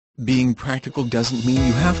Being practical doesn't mean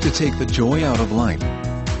you have to take the joy out of life.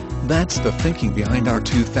 That's the thinking behind our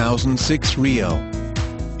 2006 Rio.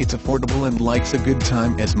 It's affordable and likes a good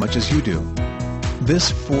time as much as you do.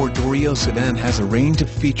 This four-door Rio sedan has a range of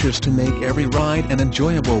features to make every ride an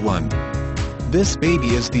enjoyable one. This baby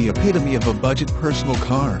is the epitome of a budget personal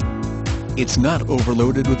car. It's not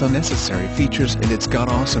overloaded with unnecessary features, and it's got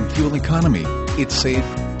awesome fuel economy. It's safe,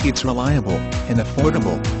 it's reliable, and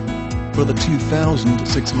affordable. For the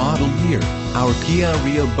 2006 model year, our Kia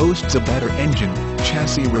Rio boasts a better engine,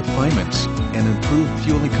 chassis refinements, and improved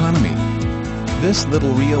fuel economy. This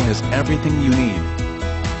little Rio has everything you need.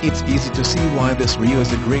 It's easy to see why this Rio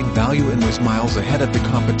is a great value and was miles ahead of the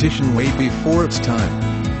competition way before its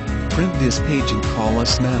time. Print this page and call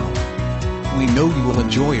us now. We know you will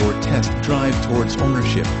enjoy your test drive towards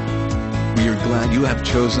ownership. We are glad you have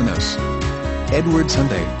chosen us. Edwards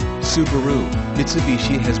Hyundai, Subaru,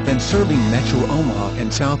 Mitsubishi has been serving Metro Omaha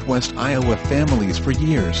and Southwest Iowa families for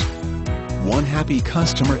years. One happy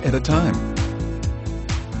customer at a time.